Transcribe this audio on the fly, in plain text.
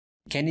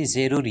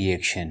Cannizzaro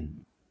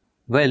reaction?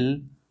 Well,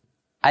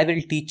 I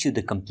will teach you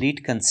the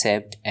complete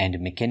concept and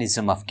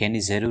mechanism of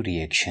Cannizzaro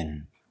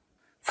reaction.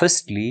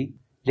 Firstly,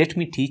 let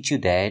me teach you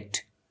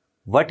that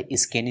what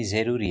is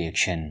Cannizzaro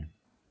reaction.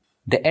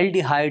 The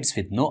aldehydes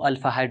with no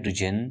alpha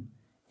hydrogen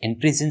in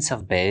presence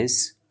of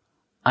base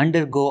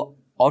undergo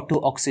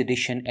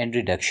auto-oxidation and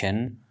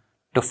reduction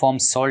to form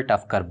salt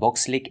of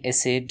carboxylic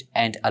acid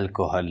and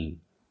alcohol.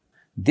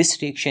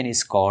 This reaction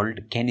is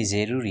called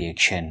Cannizzaro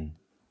reaction.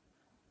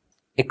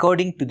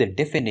 According to the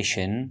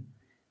definition,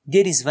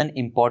 there is one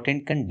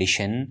important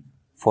condition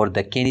for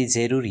the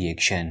Cannizzaro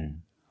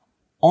reaction.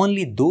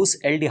 Only those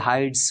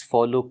aldehydes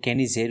follow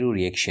Cannizzaro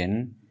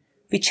reaction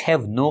which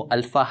have no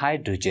alpha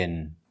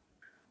hydrogen.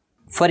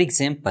 For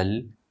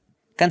example,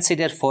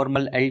 consider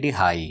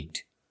formaldehyde.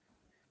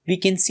 We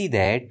can see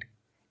that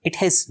it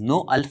has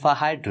no alpha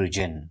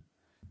hydrogen,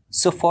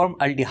 so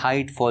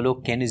formaldehyde follow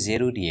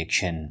Cannizzaro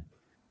reaction.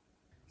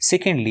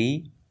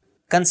 Secondly,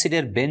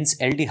 consider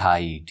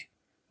benzaldehyde.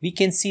 We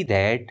can see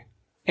that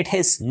it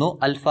has no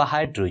alpha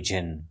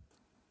hydrogen,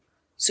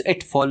 so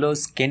it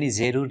follows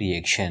Cannizzaro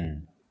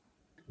reaction.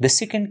 The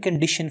second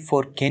condition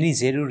for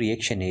Cannizzaro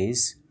reaction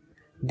is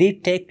they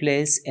take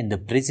place in the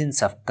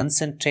presence of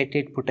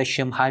concentrated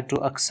potassium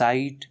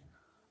hydroxide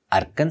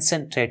or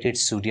concentrated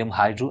sodium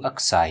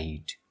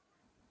hydroxide.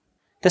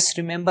 Thus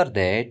remember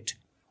that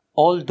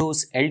all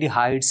those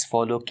aldehydes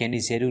follow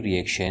Cannizzaro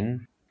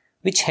reaction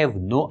which have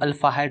no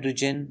alpha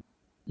hydrogen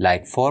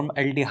like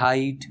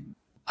formaldehyde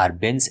or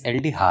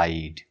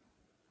benzaldehyde.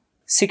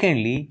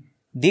 Secondly,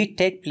 they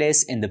take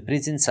place in the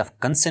presence of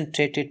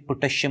concentrated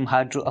potassium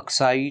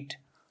hydroxide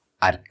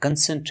or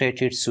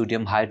concentrated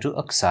sodium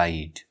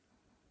hydroxide.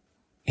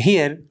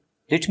 Here,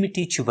 let me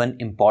teach you one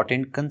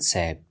important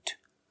concept.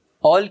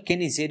 All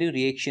Cannizzaro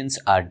reactions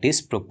are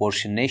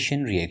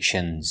disproportionation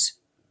reactions.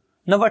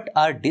 Now, what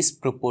are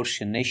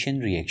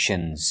disproportionation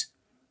reactions?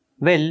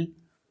 Well,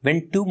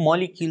 when two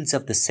molecules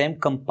of the same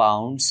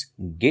compounds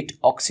get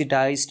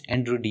oxidized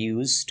and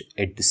reduced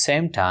at the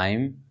same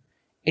time,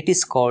 it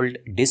is called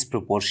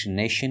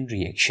disproportionation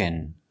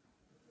reaction.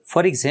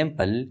 For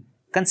example,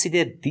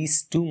 consider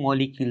these two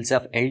molecules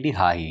of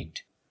aldehyde.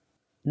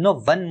 Now,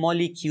 one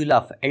molecule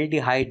of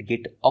aldehyde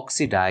get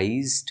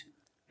oxidized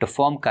to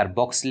form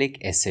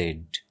carboxylic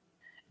acid,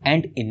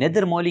 and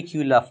another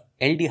molecule of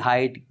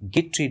aldehyde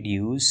get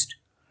reduced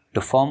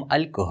to form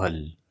alcohol.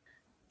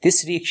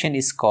 This reaction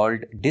is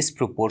called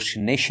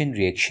disproportionation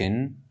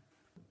reaction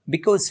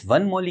because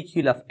one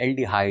molecule of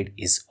aldehyde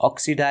is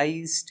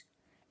oxidized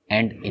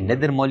and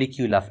another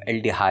molecule of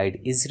aldehyde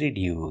is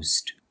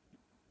reduced.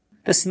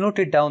 Thus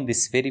noted down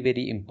this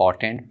very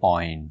important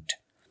point.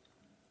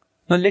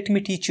 Now let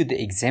me teach you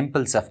the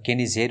examples of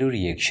Cannizzaro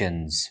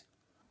reactions.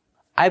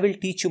 I will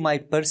teach you my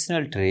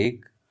personal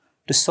trick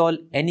to solve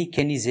any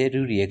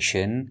Cannizzaro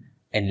reaction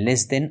in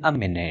less than a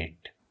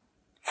minute.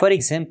 For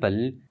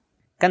example,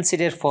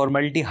 consider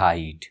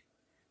formaldehyde.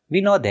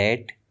 We know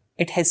that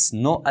it has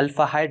no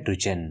alpha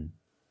hydrogen,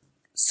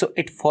 so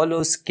it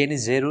follows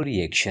Cannizzaro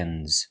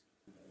reactions.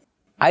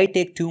 I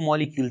take two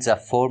molecules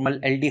of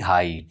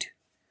formaldehyde.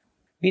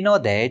 We know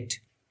that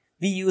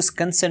we use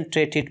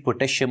concentrated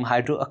potassium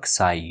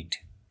hydroxide.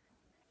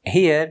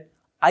 Here,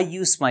 I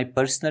use my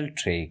personal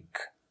trick.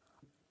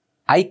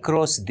 I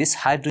cross this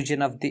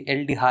hydrogen of the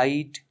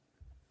aldehyde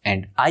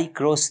and I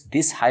cross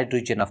this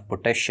hydrogen of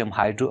potassium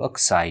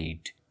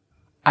hydroxide.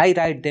 I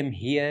write them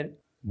here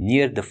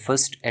near the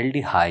first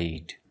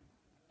aldehyde.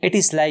 It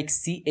is like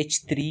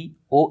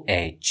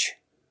CH3OH.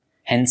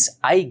 Hence,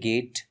 I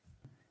get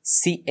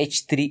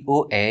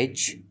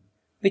CH3OH,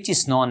 which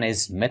is known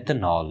as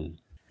methanol.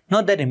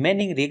 Now, the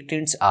remaining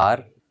reactants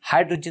are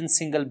hydrogen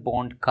single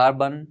bond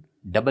carbon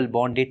double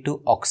bonded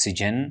to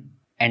oxygen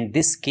and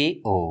this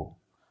KO.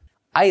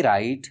 I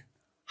write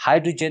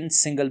hydrogen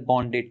single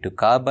bonded to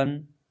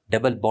carbon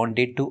double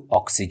bonded to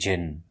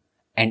oxygen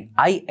and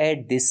I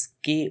add this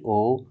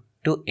KO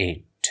to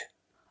it.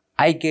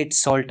 I get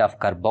salt of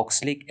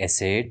carboxylic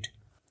acid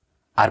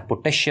or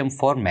potassium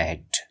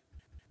format.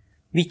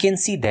 We can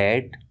see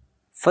that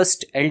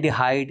first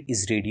aldehyde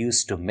is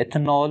reduced to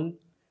methanol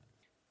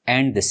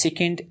and the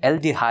second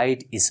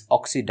aldehyde is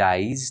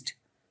oxidized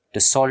to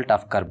salt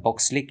of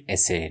carboxylic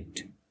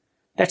acid.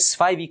 That's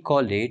why we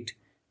call it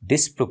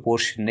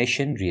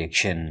disproportionation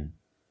reaction.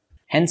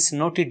 Hence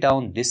noted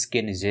down this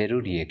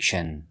Cannizzaro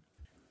reaction.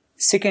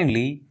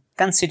 Secondly,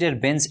 consider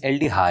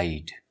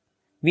benzaldehyde.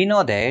 We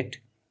know that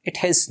it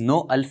has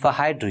no alpha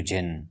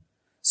hydrogen,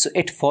 so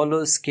it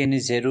follows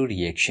Cannizzaro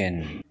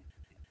reaction.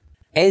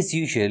 As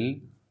usual,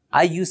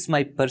 I use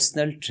my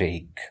personal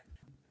trick.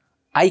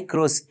 I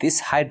cross this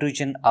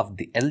hydrogen of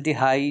the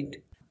aldehyde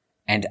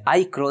and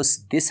I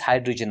cross this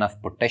hydrogen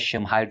of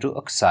potassium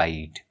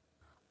hydroxide.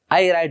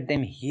 I write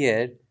them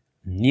here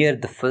near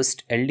the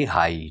first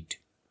aldehyde.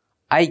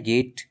 I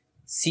get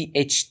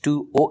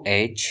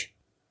CH2OH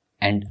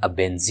and a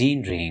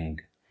benzene ring.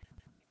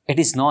 It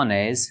is known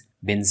as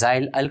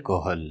benzyl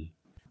alcohol.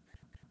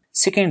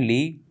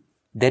 Secondly,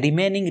 the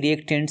remaining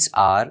reactants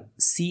are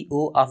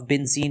CO of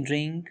benzene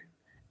ring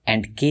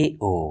and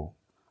KO.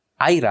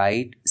 I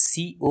write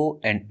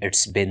CO and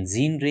its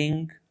benzene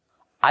ring.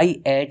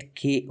 I add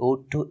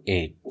KO to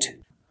it.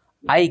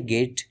 I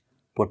get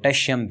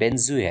potassium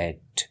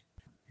benzoate.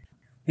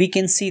 We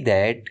can see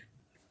that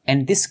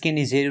in this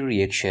Cannizzaro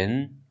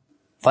reaction,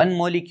 one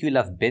molecule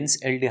of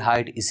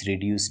benzaldehyde is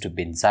reduced to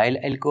benzyl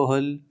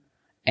alcohol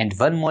and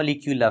one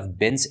molecule of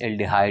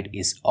benzaldehyde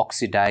is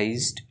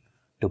oxidized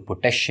to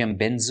potassium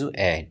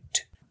benzoate.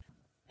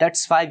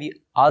 That's why we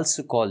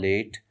also call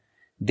it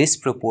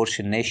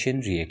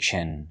disproportionation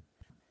reaction.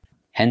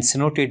 Hence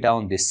noted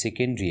down this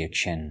second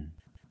reaction.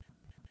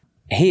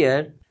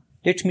 Here,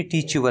 let me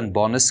teach you one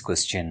bonus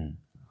question.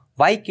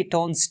 Why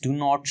ketones do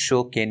not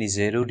show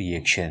Cannizzaro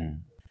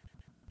reaction?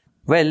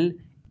 Well,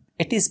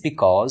 it is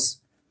because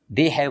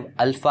they have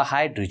alpha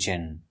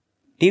hydrogen,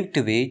 due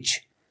to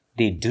which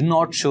they do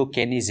not show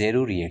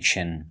Cannizzaro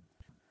reaction.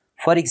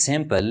 For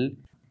example,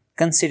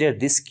 consider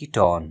this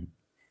ketone.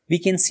 We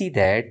can see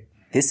that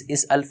this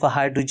is alpha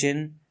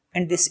hydrogen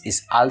and this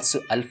is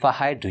also alpha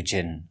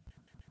hydrogen.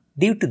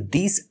 Due to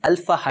these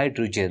alpha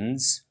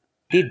hydrogens,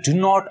 they do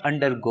not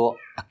undergo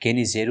a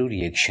Cannizzaro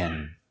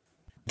reaction.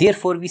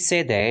 Therefore, we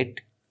say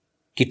that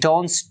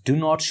ketones do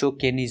not show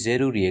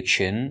Cannizzaro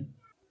reaction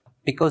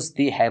because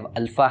they have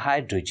alpha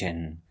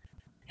hydrogen.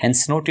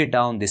 Hence, noted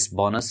down this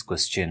bonus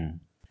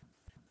question.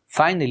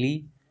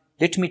 Finally,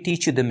 let me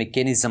teach you the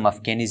mechanism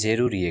of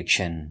Cannizzaro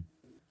reaction.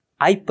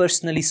 I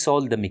personally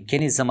solve the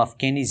mechanism of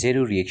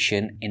Cannizzaro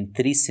reaction in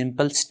 3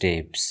 simple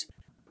steps.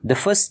 The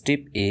first step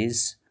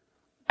is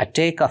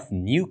attack of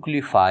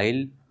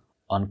nucleophile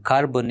on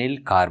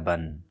carbonyl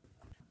carbon.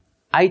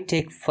 I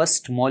take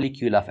first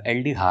molecule of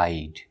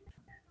aldehyde.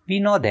 We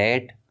know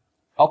that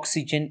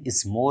oxygen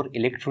is more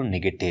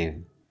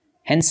electronegative,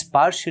 hence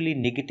partially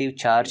negative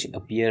charge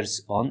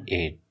appears on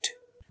it.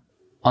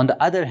 On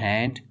the other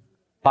hand,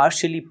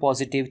 partially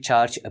positive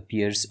charge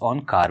appears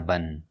on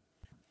carbon.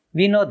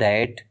 We know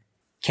that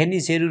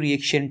Cannizzaro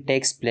reaction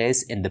takes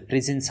place in the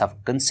presence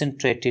of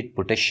concentrated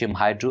potassium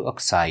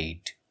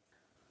hydroxide.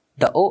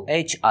 The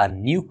OH or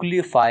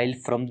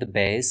nucleophile from the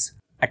base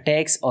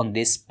attacks on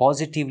this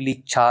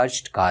positively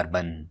charged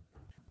carbon.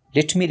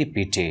 Let me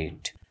repeat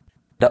it.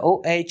 The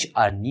OH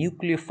or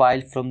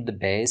nucleophile from the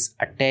base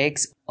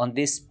attacks on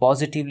this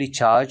positively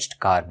charged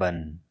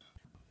carbon.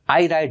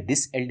 I write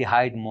this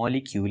aldehyde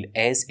molecule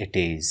as it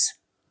is.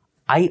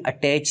 I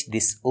attach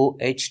this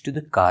OH to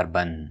the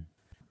carbon.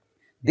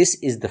 This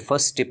is the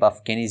first step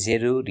of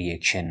Cannizzaro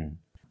reaction.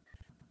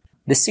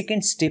 The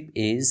second step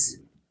is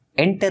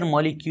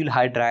intermolecule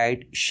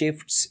hydride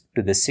shifts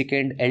to the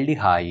second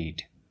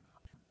aldehyde.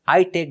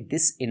 I take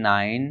this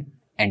anion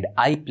and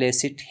I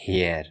place it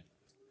here.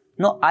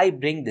 Now I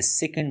bring the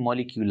second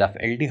molecule of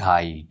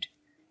aldehyde.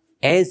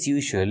 As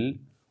usual,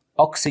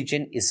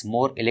 oxygen is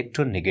more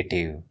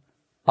electronegative.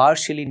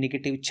 Partially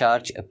negative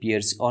charge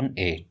appears on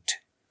it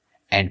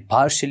and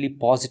partially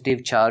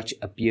positive charge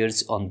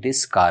appears on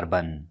this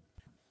carbon.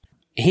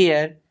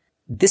 Here,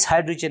 this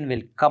hydrogen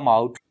will come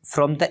out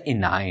from the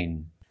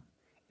anion.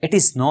 It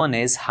is known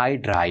as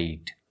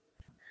hydride.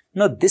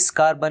 Now this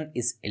carbon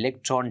is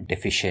electron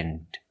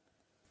deficient.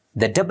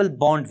 The double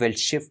bond will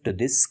shift to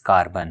this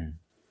carbon.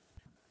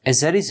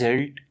 As a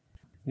result,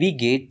 we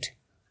get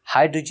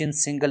hydrogen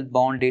single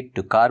bonded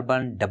to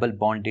carbon, double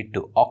bonded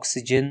to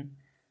oxygen,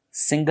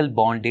 single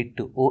bonded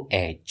to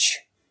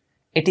OH.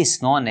 It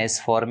is known as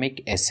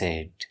formic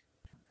acid.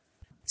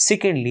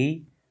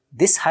 Secondly,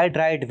 this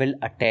hydride will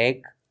attack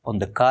on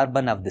the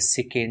carbon of the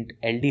second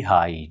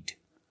aldehyde.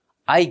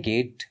 I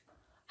get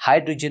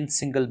hydrogen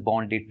single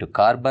bonded to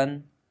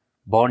carbon,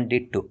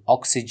 bonded to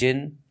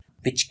oxygen,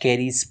 which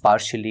carries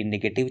partially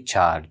negative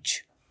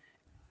charge,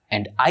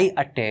 and I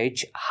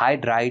attach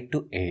hydride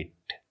to it.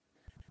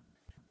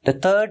 The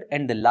third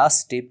and the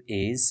last step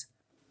is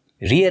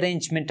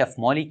rearrangement of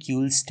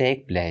molecules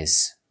take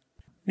place.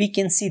 We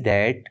can see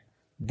that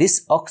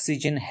this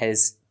oxygen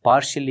has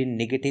partially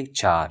negative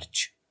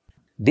charge.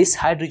 This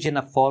hydrogen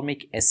of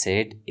formic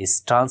acid is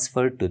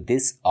transferred to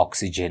this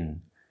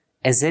oxygen.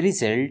 As a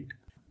result,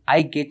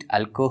 I get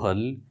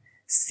alcohol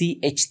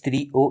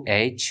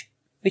CH3OH,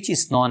 which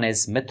is known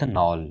as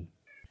methanol.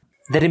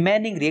 The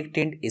remaining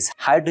reactant is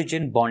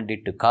hydrogen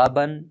bonded to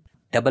carbon,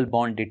 double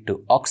bonded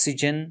to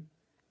oxygen,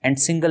 and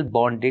single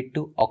bonded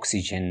to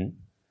oxygen,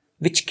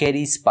 which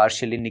carries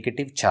partially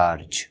negative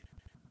charge.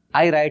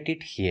 I write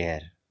it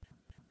here.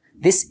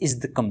 This is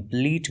the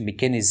complete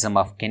mechanism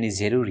of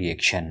Cannizzaro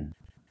reaction.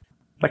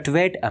 But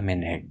wait a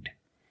minute.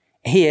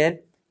 Here,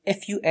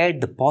 if you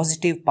add the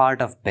positive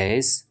part of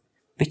base,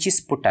 which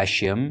is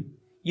potassium,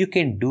 you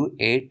can do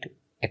it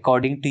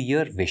according to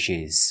your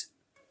wishes.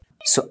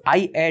 So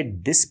I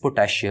add this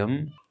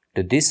potassium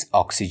to this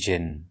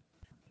oxygen.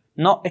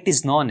 Now it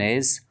is known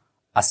as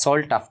a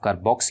salt of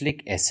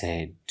carboxylic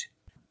acid.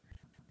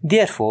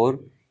 Therefore,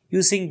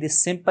 using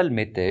this simple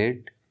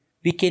method,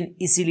 we can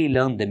easily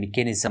learn the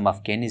mechanism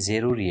of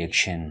Cannizzaro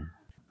reaction.